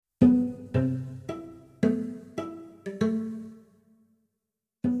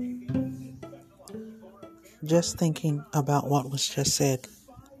Just thinking about what was just said.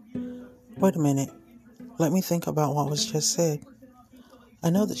 Wait a minute. Let me think about what was just said.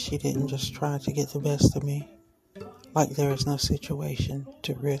 I know that she didn't just try to get the best of me, like there is no situation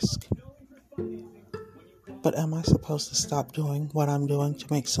to risk. But am I supposed to stop doing what I'm doing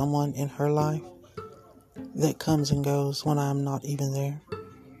to make someone in her life that comes and goes when I'm not even there?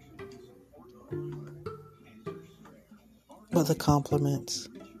 But the compliments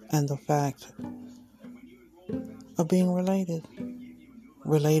and the fact of being related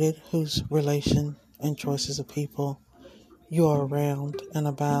whose relation and choices of people you are around and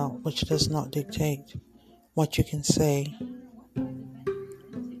about, which does not dictate what you can say,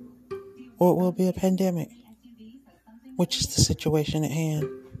 or it will be a pandemic, which is the situation at hand.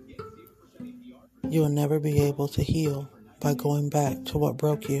 You will never be able to heal by going back to what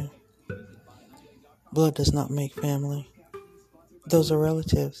broke you. Blood does not make family. Those are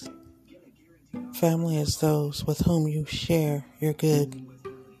relatives. Family is those with whom you share your good,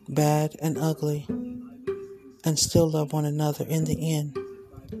 bad, and ugly, and still love one another in the end.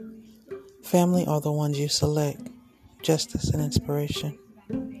 Family are the ones you select, just as an inspiration.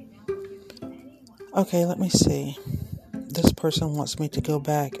 Okay, let me see. This person wants me to go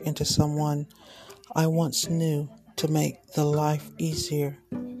back into someone I once knew to make the life easier,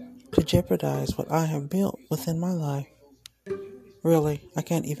 to jeopardize what I have built within my life. Really, I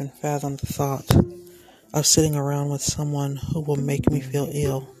can't even fathom the thought of sitting around with someone who will make me feel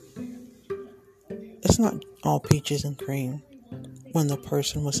ill. It's not all peaches and cream when the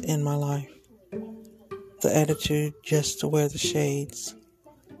person was in my life. The attitude just to wear the shades,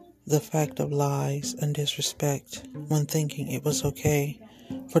 the fact of lies and disrespect when thinking it was okay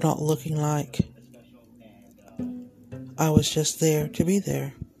for not looking like I was just there to be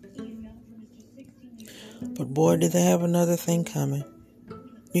there. But boy, did they have another thing coming.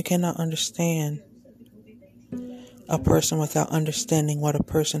 You cannot understand a person without understanding what a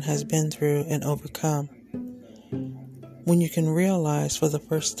person has been through and overcome. When you can realize for the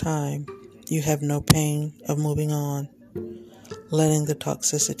first time you have no pain of moving on, letting the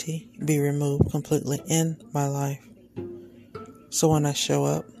toxicity be removed completely in my life. So when I show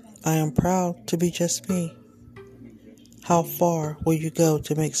up, I am proud to be just me. How far will you go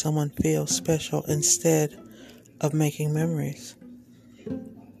to make someone feel special instead of making memories?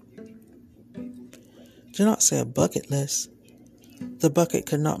 Do not say a bucket list. The bucket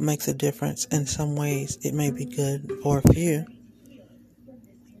could not make the difference. In some ways, it may be good for a few.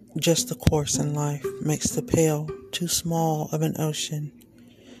 Just the course in life makes the pail too small of an ocean,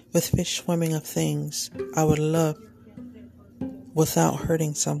 with fish swimming of things I would love without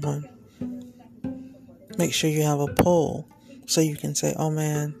hurting someone. Make sure you have a pull so you can say, oh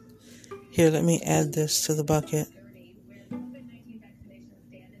man, here, let me add this to the bucket.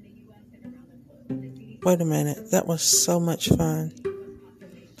 Wait a minute, that was so much fun.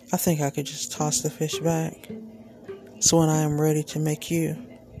 I think I could just toss the fish back. So when I am ready to make you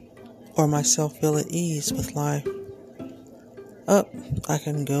or myself feel at ease with life, I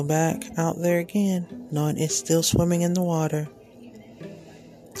can go back out there again, knowing it's still swimming in the water.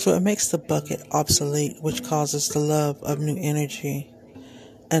 So it makes the bucket obsolete, which causes the love of new energy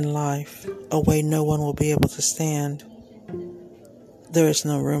and life a way no one will be able to stand. There is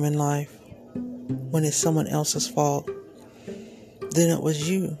no room in life when it's someone else's fault. Then it was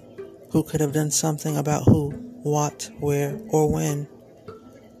you who could have done something about who, what, where, or when.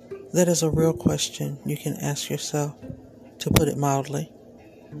 That is a real question you can ask yourself, to put it mildly.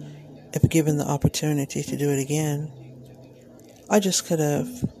 If given the opportunity to do it again, I just could have.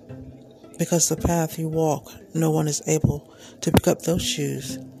 Because the path you walk, no one is able to pick up those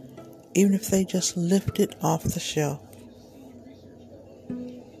shoes, even if they just lift it off the shelf.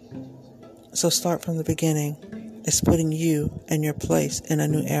 So start from the beginning. It's putting you and your place in a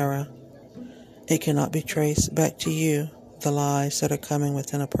new era. It cannot be traced back to you, the lies that are coming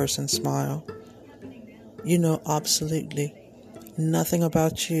within a person's smile. You know absolutely nothing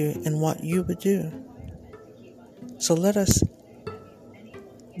about you and what you would do. So let us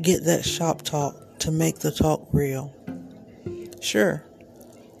get that shop talk to make the talk real. Sure,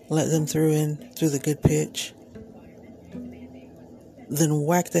 let them through the good pitch. Then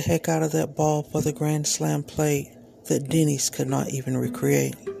whack the heck out of that ball for the grand slam plate that Denny's could not even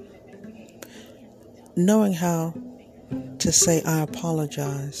recreate. Knowing how to say I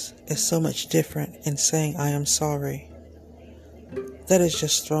apologize is so much different than saying I am sorry. That is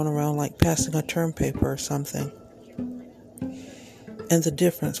just thrown around like passing a term paper or something. And the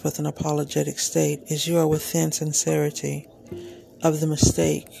difference with an apologetic state is you are within sincerity of the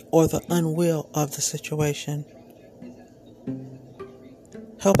mistake or the unwill of the situation.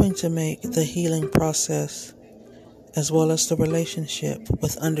 helping to make the healing process as well as the relationship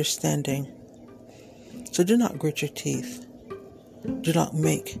with understanding. So do not grit your teeth. Do not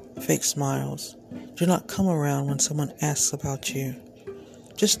make fake smiles. Do not come around when someone asks about you.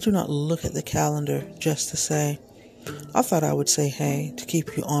 Just do not look at the calendar just to say, I thought I would say hey to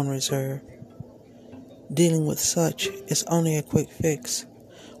keep you on reserve. Dealing with such is only a quick fix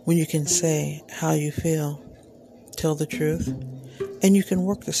when you can say how you feel, tell the truth, and you can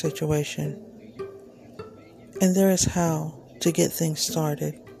work the situation. And there is how to get things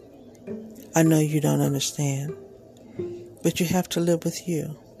started. I know you don't understand, but you have to live with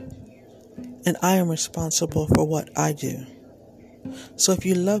you. And I am responsible for what I do. So if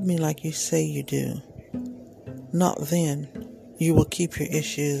you love me like you say you do, not then you will keep your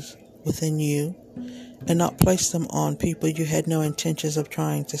issues within you and not place them on people you had no intentions of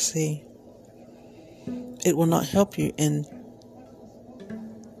trying to see. It will not help you, and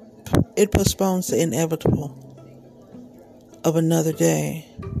it postpones the inevitable of another day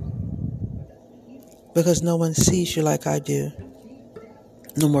because no one sees you like I do.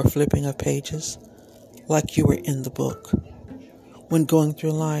 No more flipping of pages like you were in the book. When going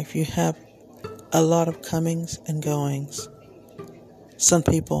through life, you have a lot of comings and goings. Some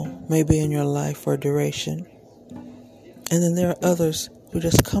people may be in your life for a duration, and then there are others who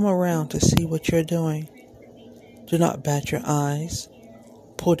just come around to see what you're doing. Do not bat your eyes,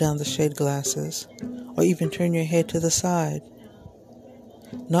 pull down the shade glasses, or even turn your head to the side.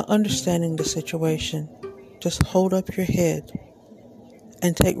 Not understanding the situation, just hold up your head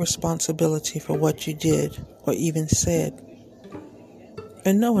and take responsibility for what you did or even said.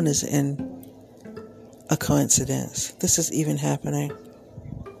 And no one is in a coincidence. This is even happening.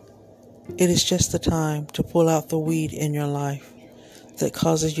 It is just the time to pull out the weed in your life that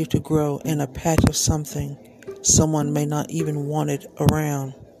causes you to grow in a patch of something someone may not even want it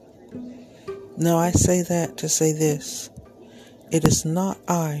around. Now I say that to say this. It is not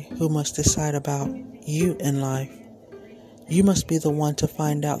I who must decide about you in life. You must be the one to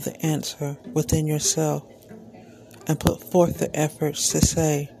find out the answer within yourself and put forth the efforts to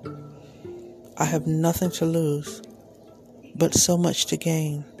say, I have nothing to lose, but so much to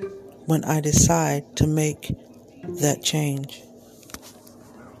gain when I decide to make that change.